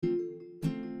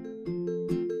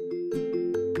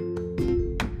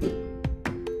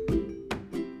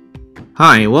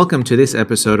Hi, welcome to this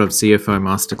episode of CFO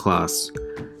Masterclass.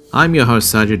 I'm your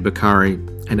host Sajid Bakari,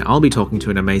 and I'll be talking to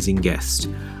an amazing guest.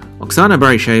 Oxana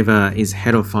Barysheva is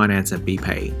Head of Finance at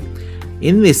Bpay.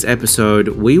 In this episode,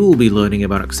 we will be learning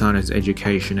about Oxana's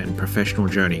education and professional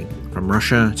journey from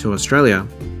Russia to Australia.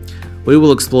 We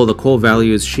will explore the core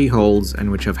values she holds and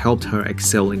which have helped her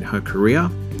excel in her career,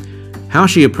 how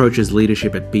she approaches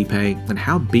leadership at Bpay, and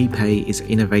how Bpay is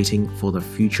innovating for the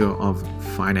future of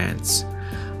finance.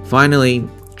 Finally,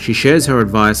 she shares her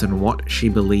advice on what she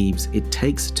believes it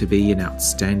takes to be an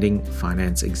outstanding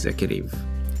finance executive.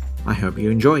 I hope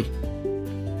you enjoy.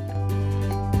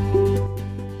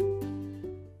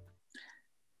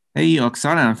 Hey,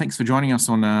 Oxana, thanks for joining us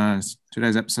on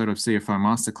today's episode of CFO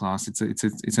Masterclass.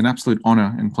 It's an absolute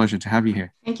honor and pleasure to have you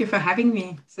here. Thank you for having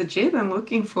me, Sajid. I'm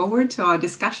looking forward to our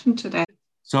discussion today.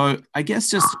 So I guess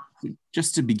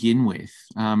just to begin with,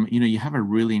 you have a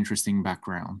really interesting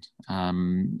background,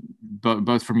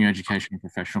 both from your education and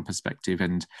professional perspective.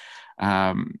 And,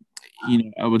 I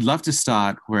would love to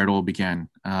start where it all began,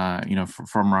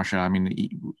 from Russia. I mean,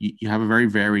 you have a very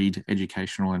varied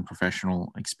educational and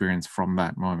professional experience from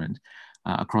that moment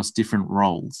across different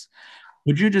roles.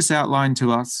 Would you just outline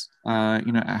to us,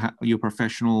 your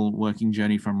professional working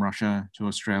journey from Russia to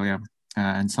Australia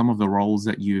and some of the roles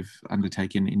that you've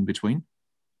undertaken in between?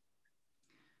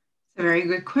 It's a very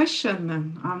good question,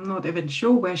 and I'm not even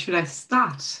sure where should I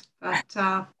start. But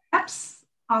perhaps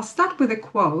I'll start with a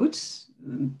quote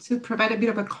to provide a bit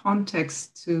of a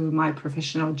context to my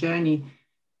professional journey,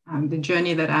 the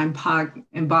journey that I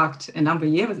embarked a number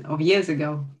of years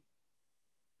ago.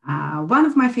 One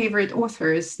of my favorite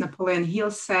authors, Napoleon Hill,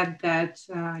 said that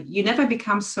you never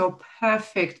become so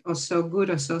perfect or so good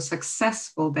or so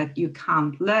successful that you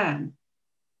can't learn.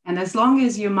 And as long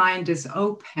as your mind is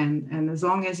open and as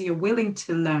long as you're willing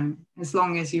to learn, as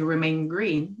long as you remain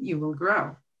green, you will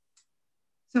grow.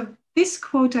 So this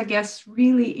quote, I guess,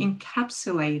 really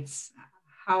encapsulates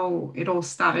how it all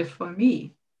started for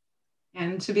me.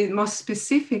 And to be more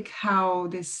specific, how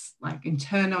this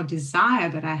internal desire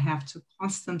that I have to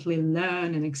constantly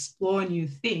learn and explore new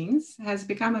things has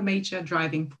become a major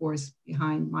driving force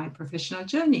behind my professional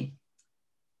journey.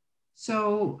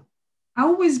 So I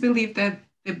always believe that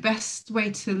the best way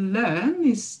to learn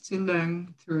is to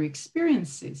learn through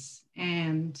experiences.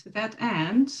 And to that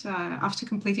end, after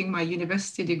completing my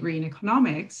university degree in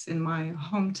economics in my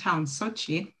hometown,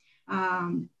 Sochi,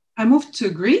 I moved to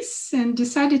Greece and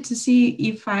decided to see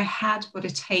if I had what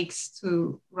it takes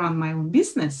to run my own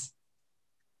business.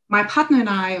 My partner and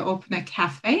I opened a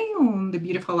cafe on the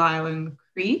beautiful island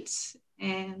Crete,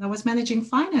 and I was managing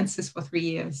finances for 3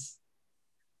 years.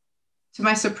 To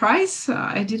my surprise,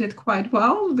 I did it quite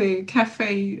well. The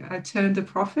cafe turned a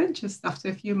profit just after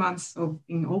a few months of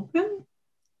being open.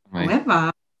 Right. However,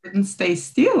 I didn't stay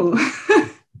still.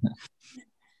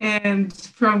 And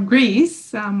from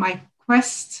Greece, my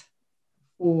quest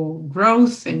for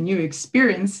growth and new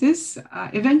experiences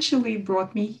eventually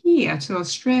brought me here to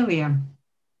Australia,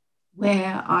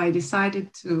 where I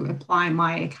decided to apply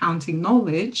my accounting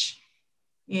knowledge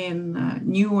in a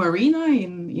new arena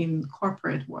in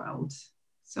corporate world.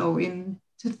 So in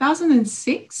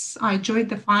 2006, I joined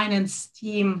the finance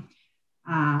team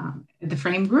at the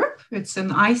Frame Group. It's an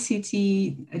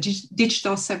ICT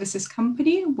digital services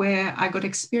company where I got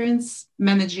experience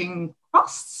managing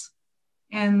costs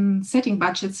and setting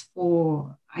budgets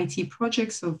for IT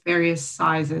projects of various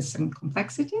sizes and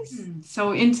complexities.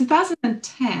 So in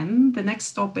 2010, the next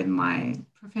stop in my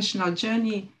professional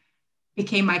journey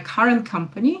became my current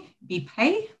company,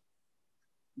 Bpay,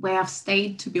 where I've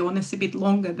stayed, to be honest, a bit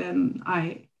longer than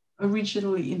I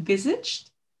originally envisaged.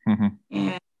 Mm-hmm.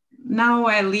 And now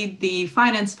I lead the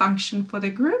finance function for the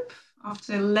group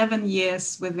after 11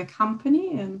 years with the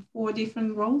company and 4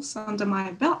 different roles under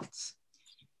my belt.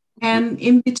 And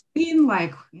in between,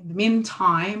 in the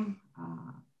meantime,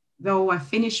 though I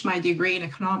finished my degree in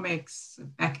economics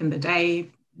back in the day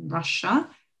in Russia,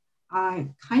 I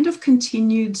kind of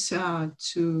continued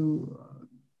to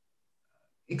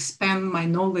expand my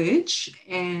knowledge.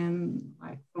 And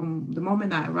from the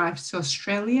moment I arrived to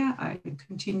Australia, I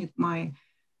continued my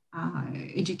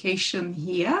education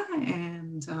here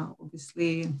and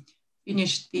obviously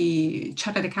finished the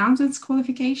Chartered Accountants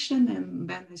qualification. And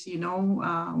then, as you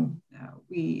know,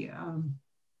 we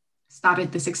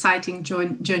started this exciting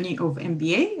journey of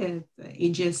MBA at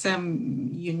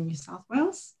AGSM New South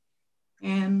Wales.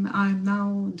 And I'm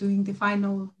now doing the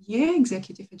final year,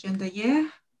 executive agenda year,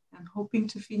 and hoping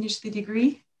to finish the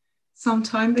degree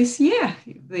sometime this year,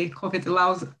 if the COVID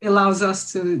allows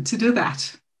us to do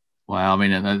that. Wow, I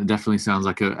mean, that definitely sounds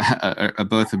like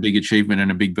both a big achievement and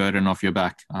a big burden off your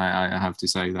back. I have to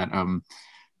say that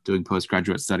doing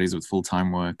postgraduate studies with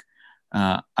full-time work.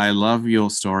 I love your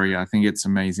story. I think it's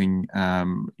amazing.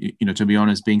 To be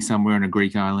honest, being somewhere on a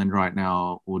Greek island right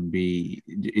now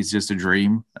is just a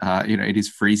dream. It is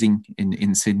freezing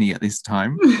in Sydney at this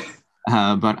time.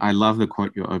 But I love the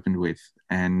quote you opened with.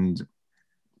 And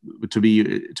to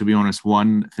be honest,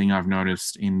 one thing I've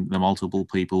noticed in the multiple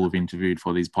people we've interviewed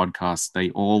for these podcasts, they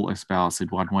all espouse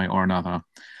it one way or another,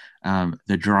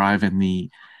 the drive and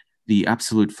the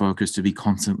absolute focus to be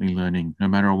constantly learning, no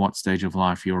matter what stage of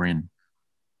life you're in,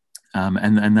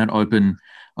 and that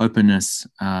openness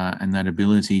and that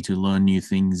ability to learn new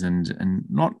things and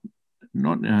not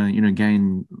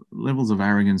gain levels of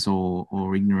arrogance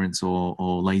or ignorance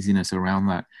or laziness around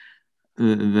that.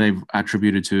 They've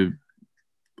attributed to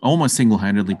almost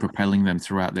single-handedly propelling them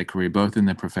throughout their career, both in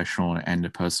their professional and their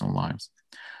personal lives.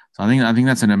 So I think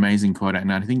that's an amazing quote,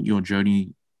 and I think your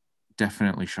journey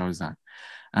definitely shows that.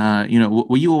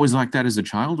 Were you always like that as a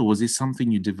child, or was this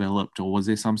something you developed, or was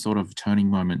there some sort of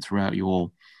turning moment throughout your,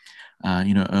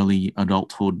 early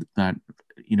adulthood that,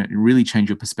 really changed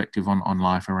your perspective on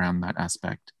life around that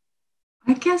aspect?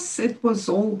 I guess it was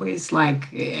always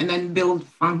like an inbuilt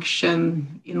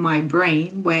function in my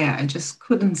brain where I just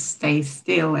couldn't stay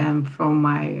still. And from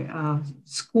my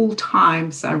school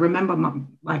times, I remember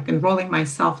like enrolling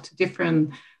myself to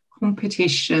different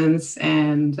competitions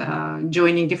and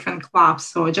joining different clubs.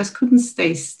 So I just couldn't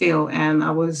stay still. And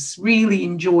I was really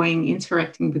enjoying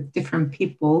interacting with different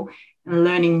people and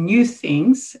learning new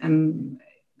things. And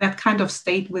that kind of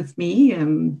stayed with me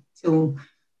until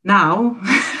now.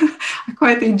 I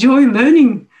quite enjoy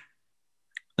learning.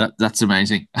 That's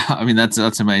amazing. I mean, that's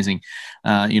amazing.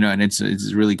 And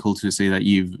it's really cool to see that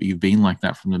you've been like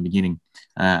that from the beginning.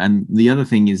 And the other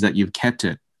thing is that you've kept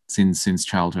it since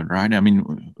childhood, right? I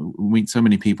mean, we meet so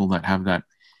many people that have that,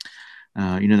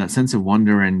 that sense of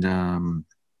wonder and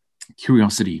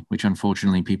curiosity, which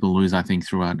unfortunately people lose, I think,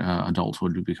 throughout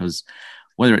adulthood, because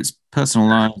whether it's personal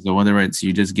lives or whether it's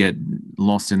you just get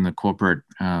lost in the corporate,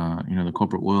 the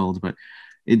corporate world, but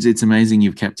it's amazing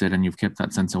you've kept it and you've kept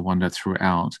that sense of wonder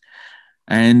throughout.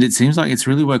 And it seems like it's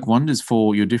really worked wonders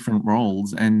for your different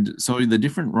roles. And so the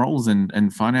different roles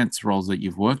and finance roles that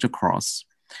you've worked across,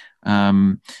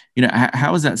 how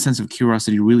has that sense of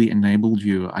curiosity really enabled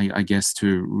you, I guess,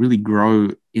 to really grow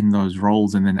in those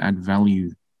roles and then add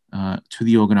value to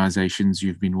the organizations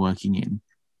you've been working in?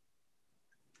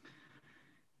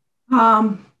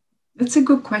 That's a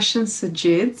good question,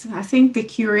 Sajid. I think the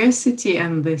curiosity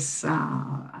and this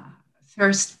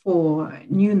thirst for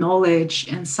new knowledge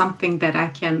and something that I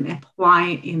can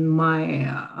apply in my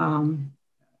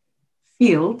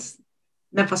field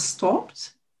never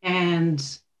stopped. And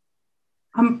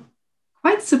I'm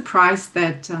quite surprised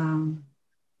that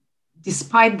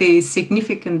despite the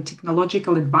significant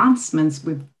technological advancements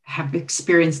we have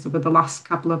experienced over the last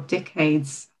couple of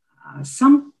decades,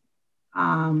 some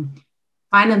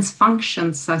finance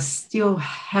functions are still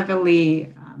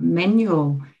heavily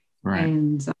manual, right,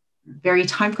 and very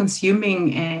time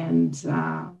consuming, and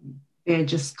they're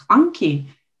just clunky.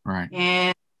 Right.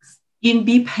 And in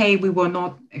Bpay, we were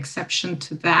not exception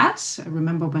to that. I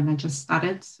remember when I just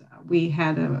started, we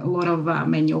had a lot of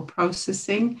manual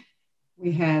processing.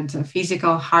 We had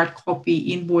physical hard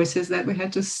copy invoices that we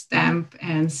had to stamp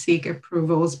and seek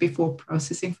approvals before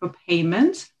processing for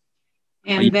payment.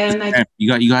 And then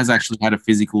you guys actually had a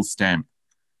physical stamp.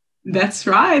 That's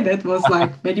right. That was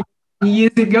like many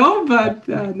years ago, but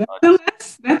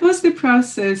nonetheless, that was the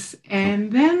process.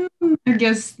 And then I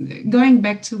guess going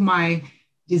back to my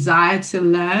desire to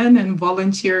learn and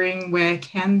volunteering where I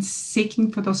can,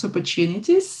 seeking for those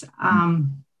opportunities.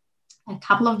 A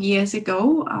couple of years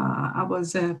ago, I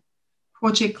was a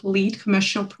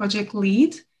commercial project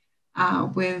lead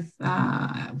with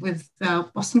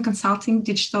Boston Consulting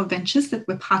Digital Ventures that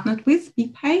we're partnered with,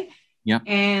 Bpay. Yeah.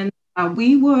 And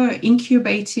we were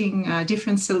incubating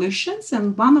different solutions,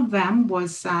 and one of them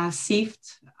was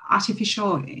SIFT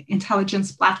artificial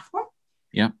intelligence platform.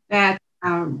 Yeah. That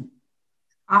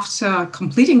after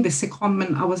completing the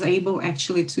secondment, I was able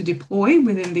actually to deploy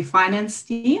within the finance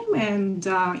team. And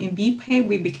in Bpay,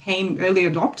 we became early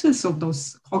adopters of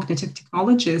those cognitive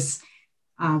technologies.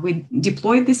 We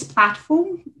deployed this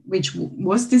platform, which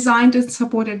was designed and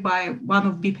supported by one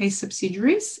of Bpay's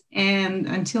subsidiaries. And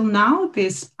until now,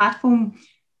 this platform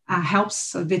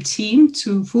helps the team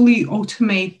to fully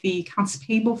automate the accounts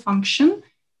payable function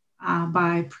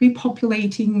by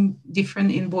pre-populating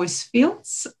different invoice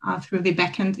fields through the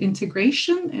backend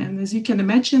integration. And as you can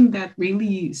imagine, that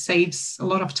really saves a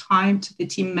lot of time to the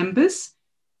team members.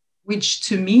 which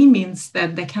to me means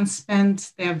that they can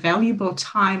spend their valuable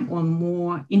time on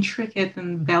more intricate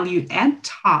and value-add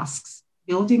tasks,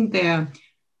 building their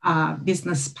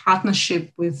business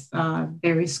partnership with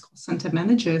various call center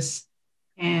managers.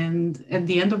 And at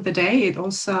the end of the day, it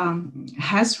also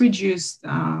has reduced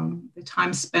the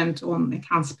time spent on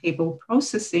accounts payable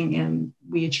processing, and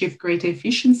we achieve greater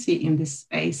efficiency in this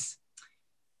space.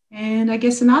 And I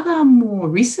guess another more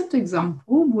recent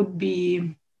example would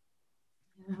be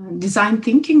design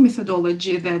thinking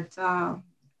methodology that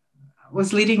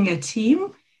was leading a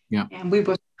team. Yeah. And we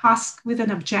were tasked with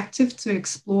an objective to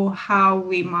explore how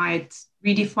we might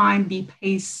redefine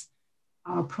Bpay's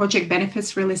project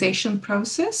benefits realization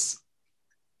process.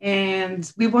 And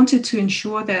we wanted to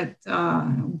ensure that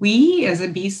we as a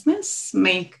business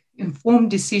make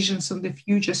informed decisions on the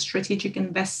future strategic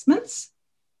investments.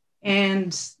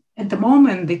 And at the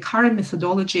moment, the current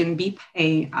methodology in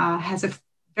Bpay has a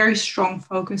very strong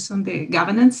focus on the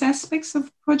governance aspects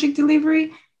of project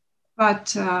delivery,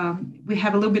 but we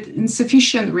have a little bit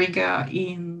insufficient rigor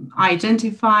in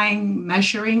identifying,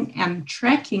 measuring, and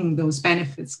tracking those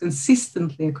benefits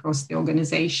consistently across the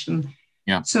organization.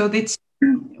 Yeah. So the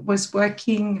team was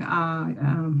working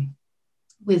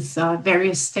with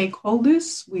various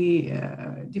stakeholders. We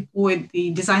deployed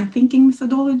the design thinking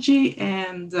methodology,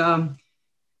 and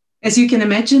as you can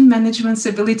imagine, management's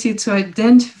ability to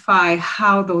identify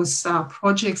how those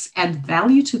projects add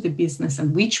value to the business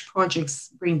and which projects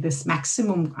bring this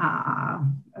maximum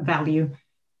value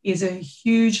is a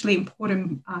hugely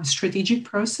important strategic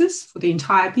process for the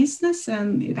entire business,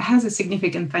 and it has a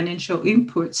significant financial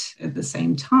input at the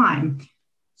same time.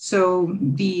 So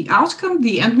the outcome,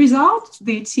 the end result,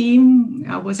 the team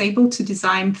was able to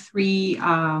design 3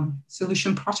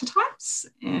 solution prototypes,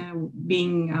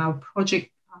 being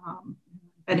project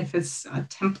benefits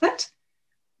template.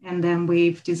 And then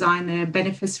we've designed a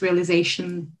benefits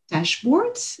realization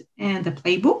dashboard and a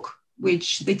playbook,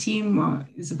 which the team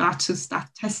is about to start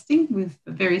testing with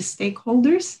various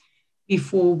stakeholders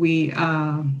before we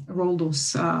roll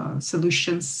those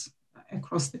solutions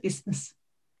across the business.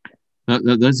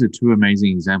 Those are 2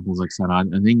 amazing examples,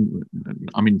 Oksana. I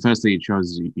think, firstly, it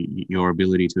shows your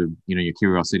ability to, your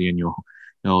curiosity and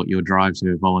your drive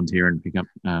to volunteer and pick up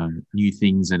new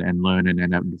things and learn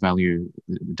and add value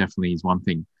definitely is one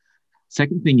thing.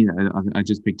 Second thing I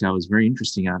just picked out was very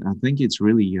interesting. I think it's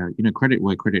really, credit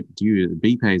where credit due.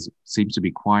 Bpay seems to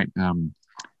be quite,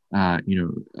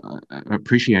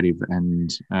 appreciative and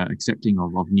accepting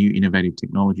of new innovative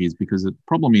technologies, because the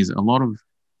problem is a lot of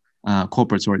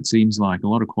corporates, or it seems like a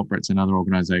lot of corporates and other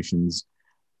organizations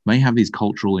may have these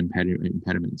cultural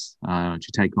impediments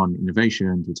to take on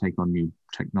innovation, to take on new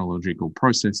technological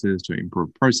processes, to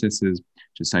improve processes,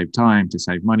 to save time, to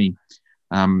save money,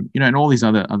 and all these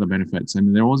other benefits.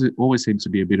 And there always seems to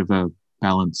be a bit of a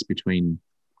balance between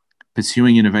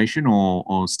pursuing innovation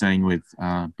or staying with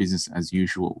business as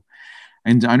usual.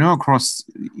 And I know across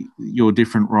your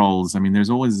different roles,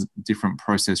 there's always different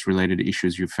process-related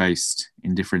issues you faced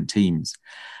in different teams.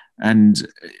 And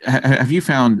have you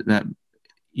found that,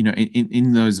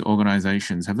 in those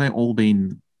organizations, have they all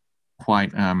been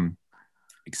quite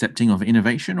accepting of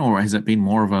innovation, or has it been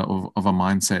more of a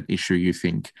mindset issue, you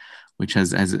think, which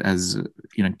has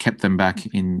kept them back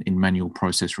in manual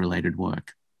process-related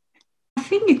work? I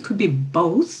think it could be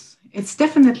both. It's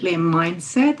definitely a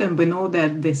mindset, and we know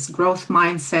that this growth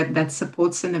mindset that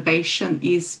supports innovation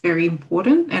is very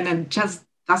important, and it just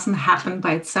doesn't happen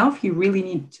by itself. You really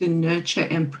need to nurture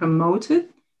and promote it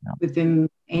within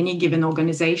any given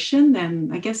organization.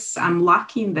 And I guess I'm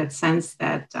lucky in that sense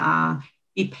that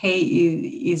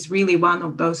Bpay is really one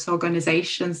of those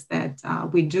organizations that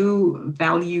we do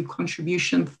value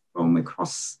contribution from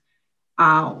across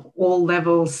all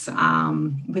levels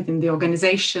within the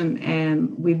organization,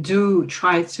 and we do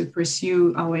try to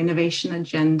pursue our innovation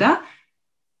agenda.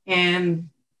 And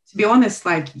to be honest,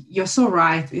 you're so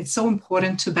right, it's so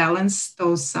important to balance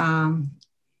those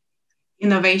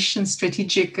innovation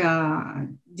strategic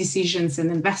decisions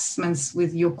and investments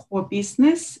with your core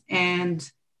business.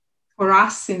 And for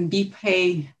us in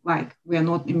Bpay, we are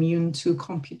not immune to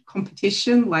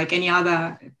competition like any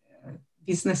other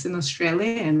business in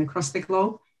Australia and across the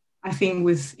globe. I think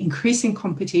with increasing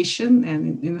competition,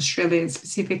 and in Australia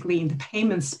specifically in the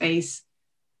payment space,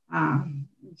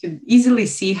 you can easily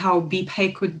see how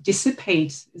Bpay could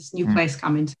dissipate as new players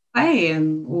come into play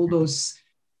and all those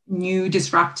new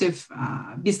disruptive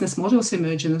business models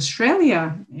emerge in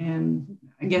Australia. And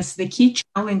I guess the key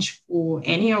challenge for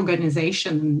any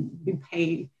organization,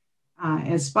 Bpay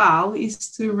as well, is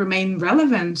to remain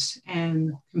relevant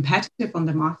and competitive on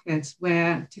the market,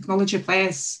 where technology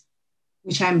players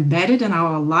which are embedded in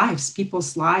our lives,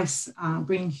 people's lives,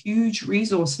 bring huge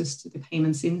resources to the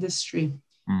payments industry.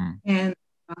 And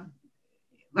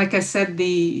like I said,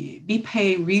 the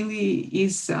Bpay really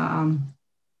is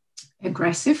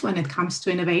aggressive when it comes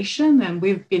to innovation. And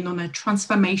we've been on a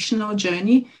transformational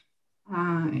journey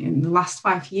in the last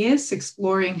 5 years,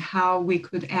 exploring how we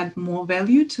could add more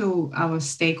value to our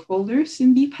stakeholders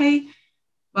in Bpay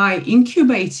by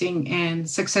incubating and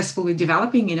successfully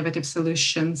developing innovative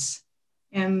solutions.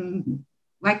 And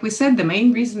like we said, the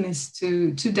main reason is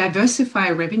to diversify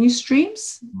revenue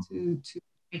streams, to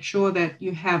make sure that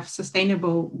you have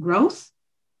sustainable growth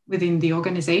within the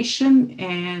organization.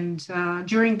 And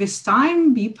during this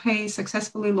time, Bpay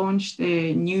successfully launched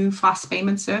a new fast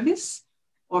payment service,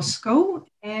 OSCO.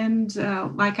 And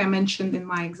like I mentioned in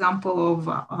my example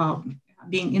of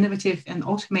being innovative and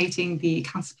automating the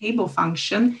accounts payable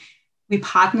function, we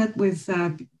partnered with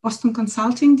Boston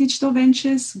Consulting Digital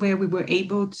Ventures, where we were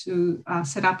able to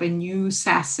set up a new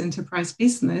SaaS enterprise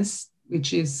business,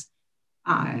 which is,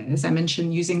 as I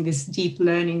mentioned, using this deep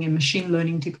learning and machine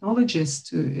learning technologies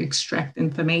to extract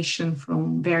information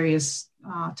from various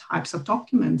types of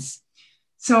documents.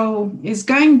 So it's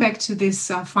going back to this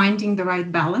finding the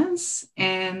right balance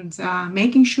and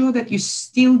making sure that you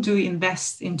still do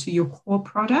invest into your core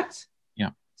product,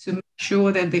 to make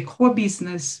sure that the core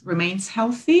business remains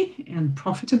healthy and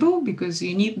profitable, because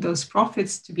you need those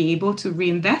profits to be able to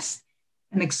reinvest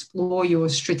and explore your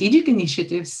strategic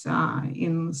initiatives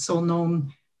in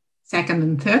so-known second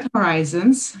and third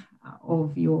horizons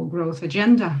of your growth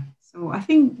agenda. So I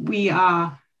think we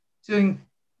are doing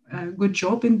a good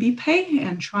job in Bpay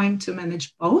and trying to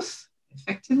manage both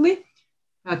effectively.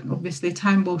 But obviously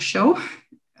time will show.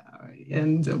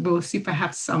 And we'll see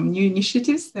perhaps some new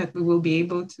initiatives that we will be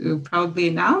able to proudly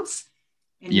announce.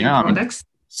 And new products.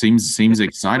 I mean, seems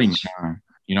exciting.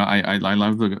 I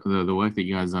love the work that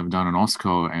you guys have done on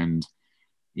OSCO, and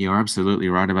you're absolutely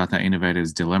right about that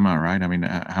innovator's dilemma, right? I mean,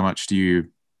 how much do you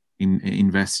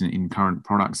invest in current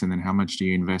products, and then how much do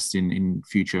you invest in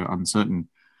future uncertain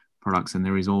products? And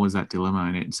there is always that dilemma,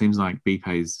 and it seems like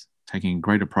Bpay is taking a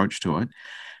great approach to it.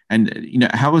 And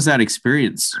how was that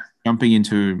experience jumping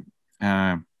into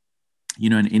an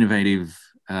innovative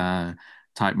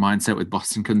type mindset with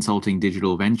Boston Consulting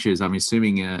Digital Ventures? I'm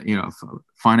assuming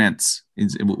finance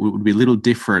would be a little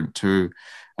different to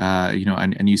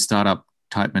a new startup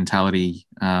type mentality,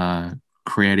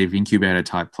 creative incubator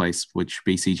type place, which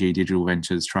BCG Digital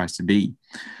Ventures tries to be.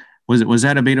 Was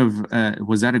that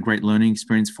a great learning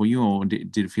experience for you, or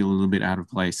did it feel a little bit out of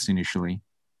place initially?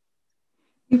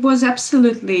 It was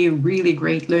absolutely really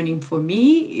great learning for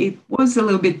me. It was a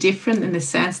little bit different in the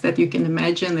sense that you can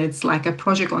imagine it's like a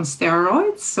project on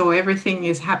steroids. So everything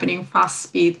is happening fast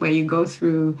speed, where you go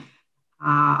through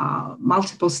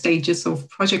multiple stages of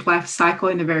project life cycle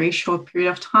in a very short period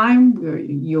of time, where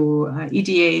you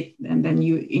ideate and then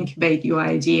you incubate your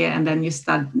idea, and then you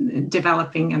start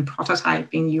developing and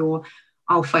prototyping your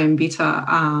alpha and beta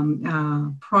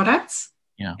products.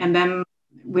 Yeah. And then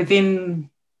within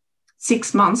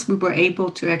 6 months, we were able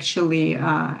to actually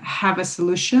have a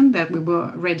solution that we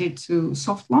were ready to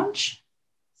soft launch.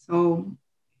 So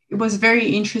it was a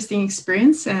very interesting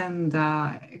experience, and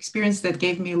experience that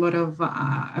gave me a lot of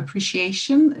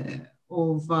appreciation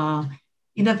of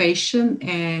innovation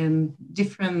and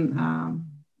different,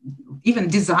 even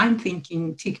design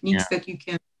thinking techniques that you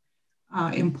can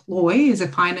employ as a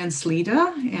finance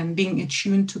leader, and being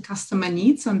attuned to customer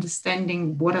needs,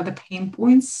 understanding what are the pain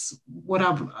points,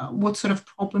 what sort of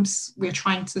problems we're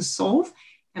trying to solve,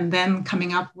 and then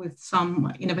coming up with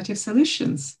some innovative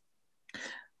solutions.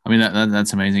 I mean,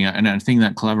 that's amazing. And I think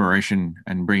that collaboration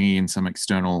and bringing in some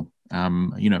external,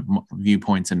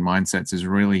 viewpoints and mindsets is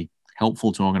really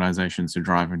helpful to organizations to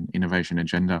drive an innovation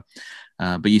agenda.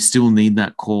 But you still need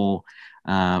that core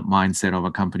mindset of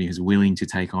a company who's willing to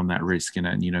take on that risk,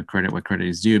 and credit where credit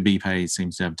is due. Bpay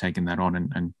seems to have taken that on,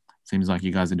 and seems like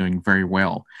you guys are doing very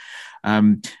well.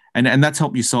 And that's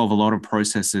helped you solve a lot of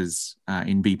processes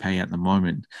in Bpay at the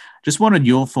moment. Just wanted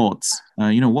your thoughts.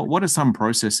 What are some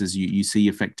processes you see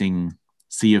affecting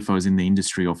CFOs in the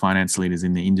industry or finance leaders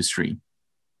in the industry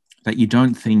that you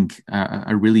don't think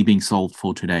are really being solved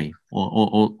for today,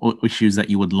 or issues that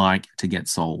you would like to get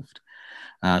solved?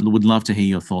 Would love to hear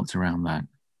your thoughts around that.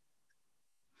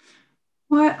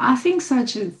 Well, I think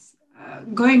such as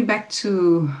going back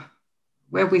to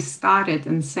where we started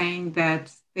and saying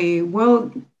that the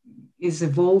world is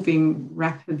evolving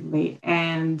rapidly,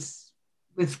 and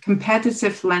with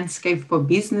competitive landscape for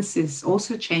businesses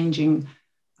also changing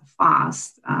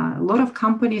fast, a lot of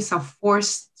companies are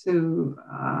forced to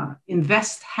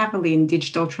invest heavily in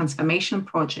digital transformation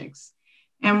projects.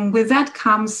 And with that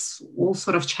comes all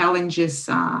sort of challenges,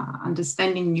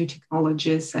 understanding new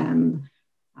technologies and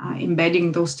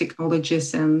embedding those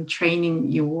technologies and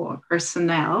training your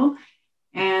personnel.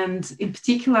 And in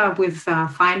particular with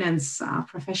finance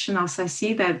professionals, I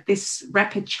see that this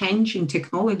rapid change in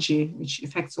technology, which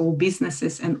affects all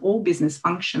businesses and all business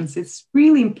functions, it's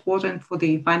really important for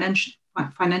the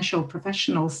financial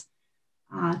professionals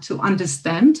to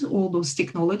understand all those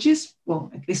technologies,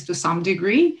 well, at least to some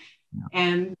degree. Yeah.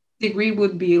 And degree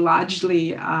would be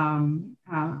largely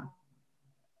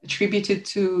attributed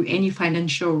to any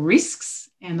financial risks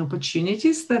and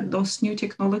opportunities that those new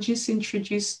technologies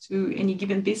introduce to any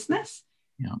given business.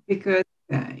 Yeah. Because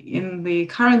in the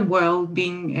current world,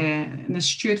 being an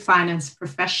astute finance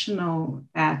professional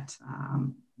that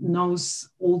knows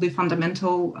all the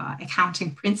fundamental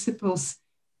accounting principles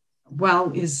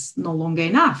well is no longer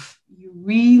enough. You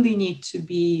really need to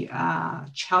be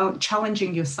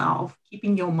challenging yourself,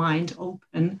 keeping your mind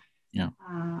open,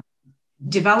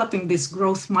 developing this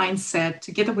growth mindset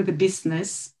together with the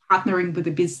business, partnering with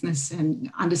the business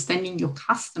and understanding your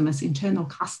customers, internal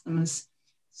customers.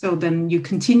 So then you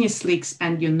continuously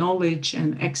expand your knowledge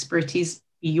and expertise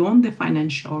beyond the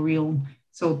financial realm.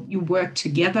 So you work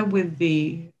together with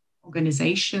the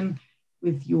organization,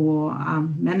 with your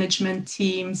management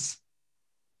teams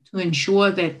to ensure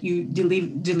that you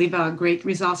deliver great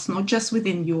results, not just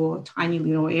within your tiny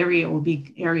little area or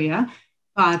big area,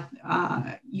 but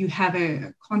you have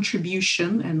a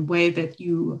contribution and way that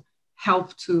you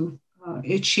help to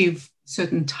achieve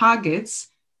certain targets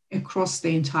across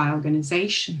the entire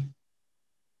organization.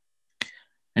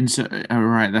 And so, all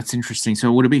right, that's interesting.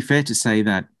 So would it be fair to say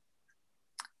that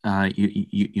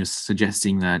you're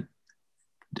suggesting that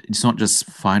it's not just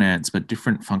finance, but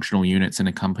different functional units in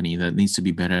a company that needs to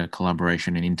be better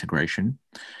collaboration and integration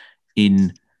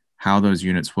in how those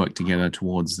units work together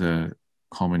towards the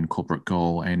common corporate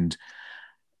goal? And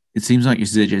it seems like you're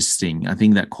suggesting, I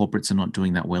think, that corporates are not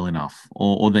doing that well enough,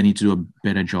 or they need to do a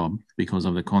better job because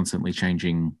of the constantly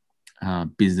changing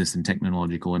business and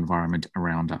technological environment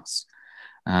around us.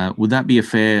 Would that be a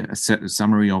fair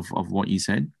summary of what you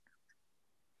said?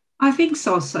 I think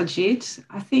so, Sajid.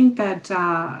 I think that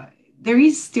there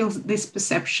is still this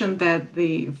perception that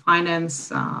the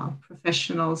finance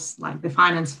professionals, like the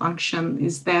finance function,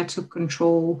 is there to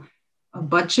control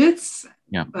budgets.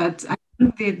 Yeah. But I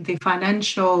think the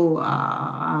financial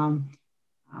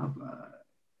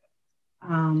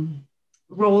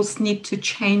roles need to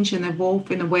change and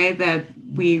evolve in a way that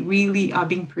we really are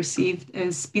being perceived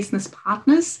as business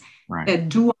partners, right, that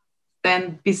do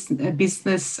understand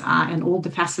business and all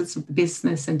the facets of the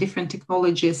business and different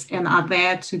technologies, and are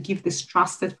there to give this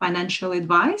trusted financial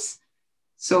advice.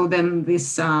 So then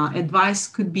this advice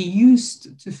could be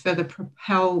used to further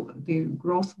propel the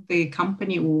growth of the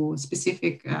company or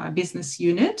specific business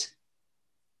unit.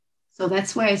 So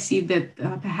that's why I see that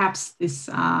perhaps this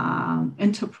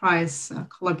enterprise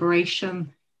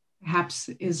collaboration perhaps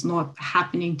is not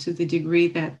happening to the degree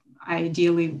that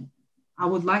ideally I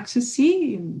would like to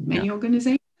see in many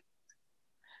organizations.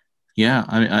 Yeah,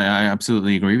 I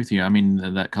absolutely agree with you. I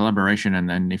mean, that collaboration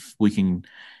and if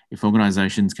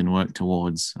organizations can work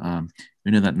towards,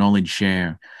 that knowledge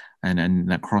share and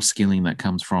that cross-skilling that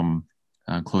comes from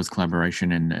close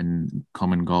collaboration and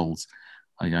common goals,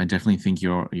 I definitely think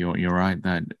you're right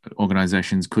that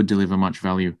organizations could deliver much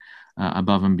value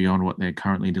above and beyond what they're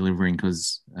currently delivering,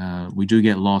 because we do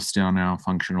get lost on our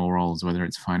functional roles, whether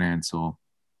it's finance or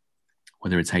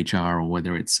whether it's HR or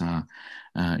whether it's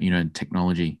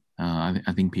technology.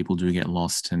 I think people do get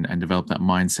lost and develop that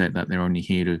mindset that they're only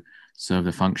here to serve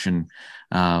the function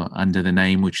under the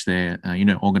name which their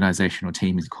organization or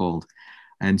team is called.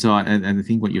 And so I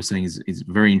think what you're saying is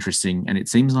very interesting. And it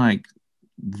seems like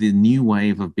the new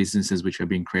wave of businesses which are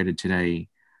being created today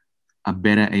are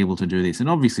better able to do this. And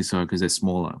obviously so, because they're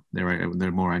smaller,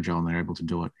 they're more agile and they're able to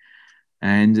do it.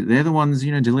 And they're the ones,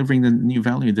 delivering the new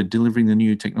value, they're delivering the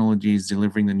new technologies,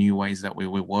 delivering the new ways that we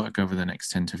will work over the next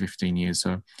 10 to 15 years.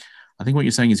 So I think what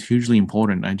you're saying is hugely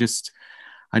important. I just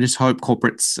hope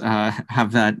corporates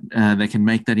have that, they can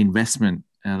make that investment,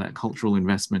 that cultural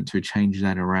investment to change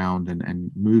that around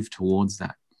and move towards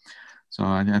that. So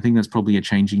I think that's probably a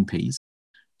changing piece.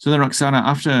 So then, Oxana,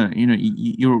 after,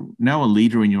 you're now a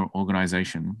leader in your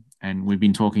organization, and we've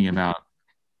been talking about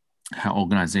how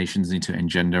organizations need to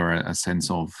engender a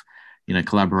sense of,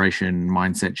 collaboration,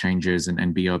 mindset changes,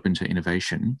 and be open to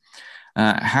innovation.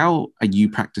 How are you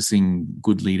practicing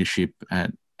good leadership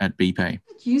at Bpay?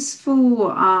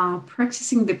 Useful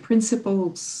practicing the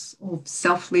principles of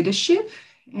self-leadership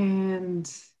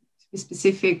and be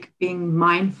specific, being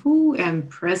mindful and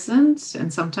present.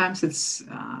 And sometimes it's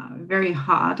very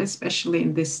hard, especially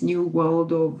in this new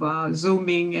world of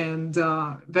Zooming and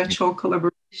virtual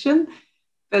collaboration.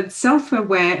 But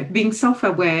being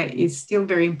self-aware is still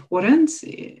very important.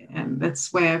 And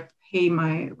that's where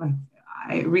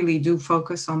I really do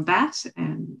focus on that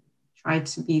and try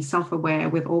to be self-aware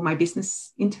with all my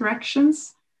business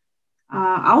interactions.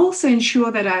 I also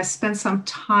ensure that I spend some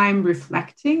time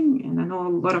reflecting. And I know a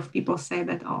lot of people say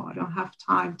that, oh, I don't have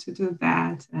time to do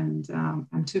that and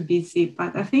I'm too busy.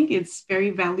 But I think it's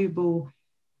very valuable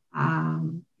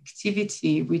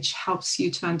activity which helps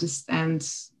you to understand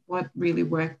what really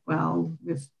worked well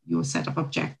with your set of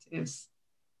objectives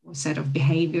or set of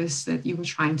behaviors that you were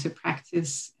trying to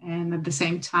practice. And at the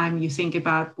same time, you think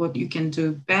about what you can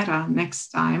do better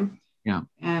next time. Yeah.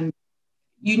 And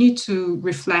you need to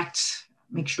reflect,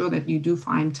 make sure that you do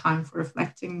find time for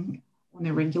reflecting on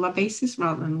a regular basis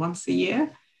rather than once a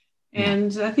year.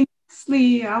 And I think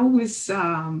lastly, I always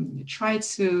try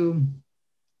to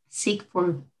seek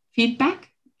for feedback.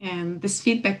 And this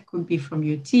feedback could be from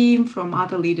your team, from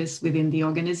other leaders within the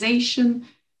organization.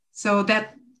 So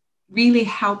that really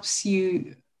helps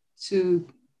you to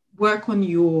work on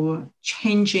your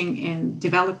changing and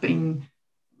developing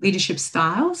leadership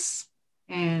styles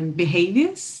and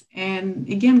behaviors. And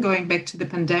again, going back to the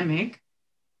pandemic,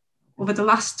 over the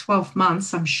last 12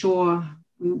 months, I'm sure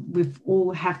we've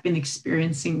all have been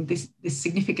experiencing this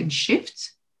significant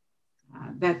shift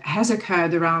that has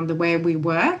occurred around the way we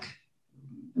work.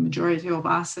 The majority of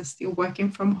us are still working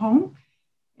from home.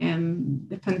 And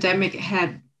the pandemic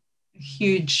had a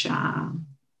huge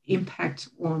impact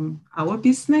on our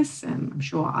business and I'm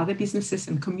sure other businesses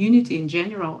and community in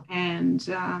general. And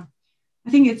I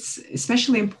think it's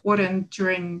especially important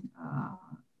during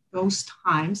those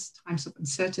times of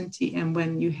uncertainty and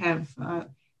when you have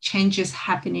changes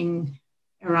happening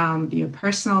around your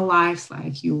personal lives,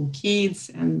 like your kids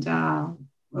and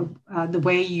the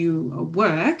way you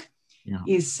work,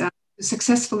 is to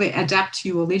successfully adapt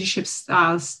your leadership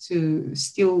styles to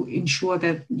still ensure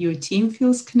that your team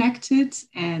feels connected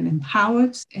and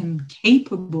empowered and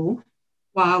capable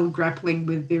while grappling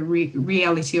with the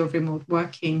reality of remote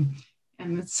working.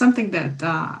 And it's something that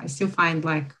I still find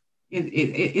like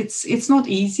it's not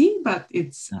easy, but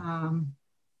it's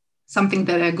something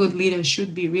that a good leader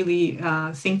should be really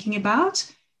thinking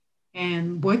about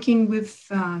and working with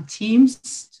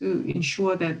teams to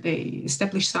ensure that they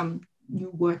establish some new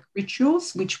work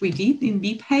rituals, which we did in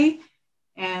Bpay.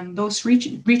 And those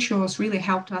rituals really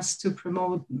helped us to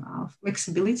promote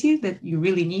flexibility that you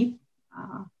really need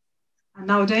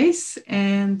nowadays,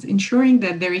 and ensuring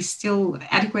that there is still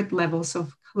adequate levels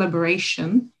of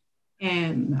collaboration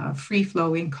and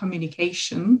free-flowing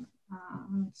communication,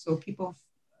 so people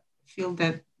feel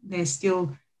that they're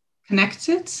still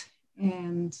connected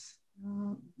and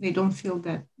they don't feel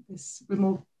that this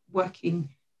remote working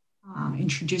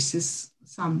introduces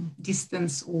some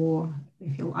distance or they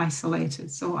feel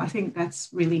isolated. So I think that's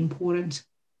really important.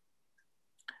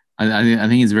 I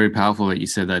think it's very powerful that you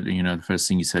said that, the first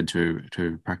thing you said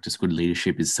to practice good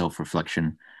leadership is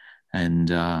self-reflection. And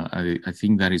I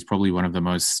think that is probably one of the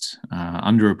most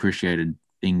underappreciated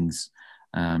things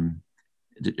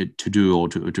to do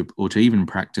or to even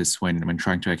practice when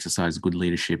trying to exercise good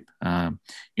leadership,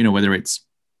 whether it's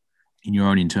in your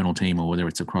own internal team or whether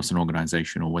it's across an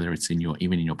organization or whether it's even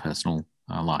in your personal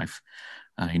life.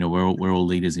 We're all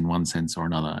leaders in one sense or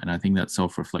another. And I think that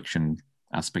self-reflection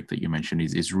aspect that you mentioned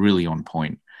is really on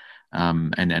point.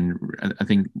 And I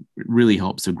think it really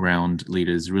helps to ground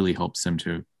leaders, really helps them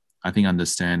to, I think,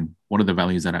 understand what are the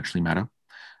values that actually matter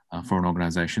for an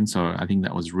organization. So I think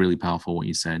that was really powerful what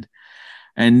you said.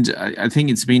 And I think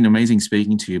it's been amazing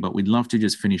speaking to you, but we'd love to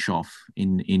just finish off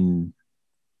in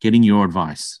getting your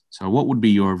advice. So what would be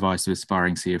your advice to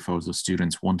aspiring CFOs or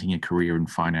students wanting a career in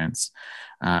finance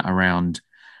around,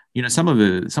 some of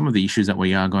the issues that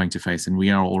we are going to face and we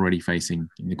are already facing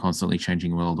in the constantly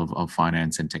changing world of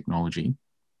finance and technology?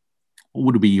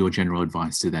 What would be your general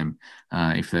advice to them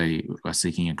if they are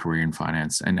seeking a career in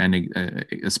finance and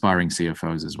aspiring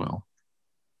CFOs as well?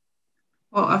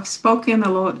 Well, I've spoken a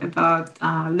lot about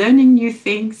learning new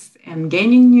things and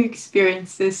gaining new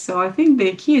experiences. So I think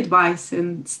the key advice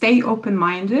is stay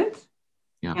open-minded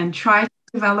and try to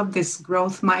develop this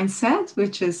growth mindset,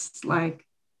 which is like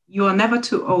you are never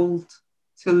too old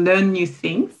to learn new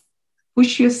things.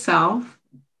 Push yourself,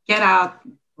 get out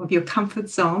of your comfort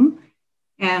zone.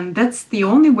 And that's the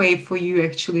only way for you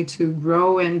actually to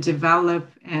grow and develop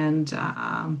and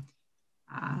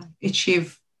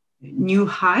achieve new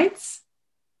heights.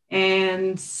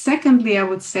 And secondly, I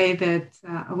would say that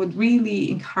I would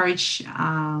really encourage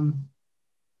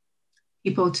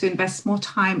people to invest more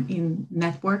time in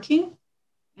networking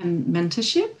and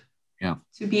mentorship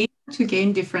to be able to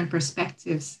gain different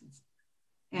perspectives.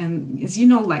 And as you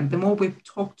know, like the more we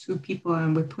talk to people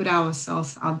and we put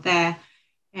ourselves out there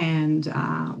and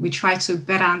we try to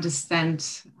better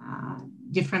understand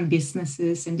different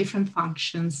businesses and different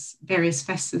functions, various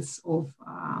facets of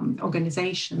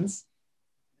organizations,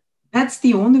 that's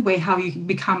the only way how you can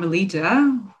become a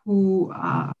leader who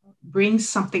brings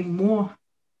something more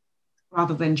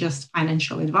rather than just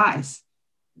financial advice.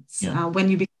 It's when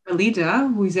you become a leader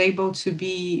who is able to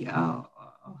be a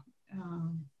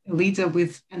leader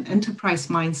with an enterprise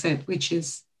mindset, which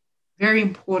is very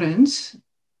important,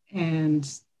 and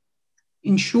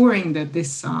ensuring that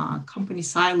this company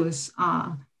silos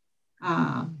are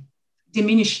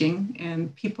diminishing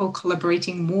and people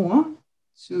collaborating more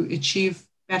to achieve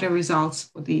better results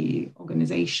for the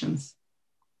organizations.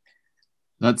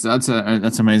 That's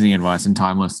amazing advice and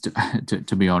timeless,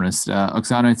 to be honest.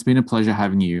 Oxana, it's been a pleasure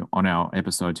having you on our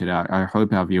episode today. I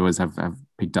hope our viewers have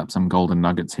picked up some golden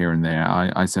nuggets here and there.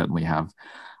 I certainly have.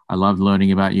 I loved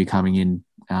learning about you coming in,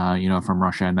 from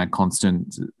Russia, and that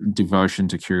constant devotion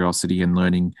to curiosity and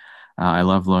learning. I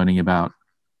love learning about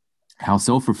how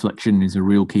self-reflection is a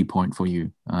real key point for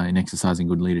you in exercising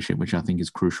good leadership, which I think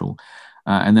is crucial.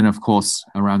 And then, of course,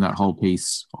 around that whole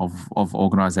piece of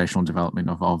organizational development,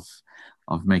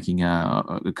 of making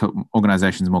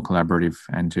organizations more collaborative,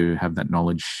 and to have that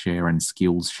knowledge share and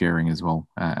skills sharing as well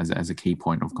as a key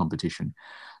point of competition.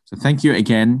 So thank you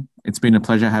again. It's been a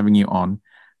pleasure having you on,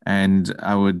 and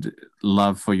I would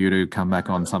love for you to come back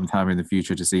on sometime in the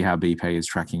future to see how Bpay is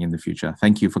tracking in the future.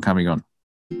 Thank you for coming on.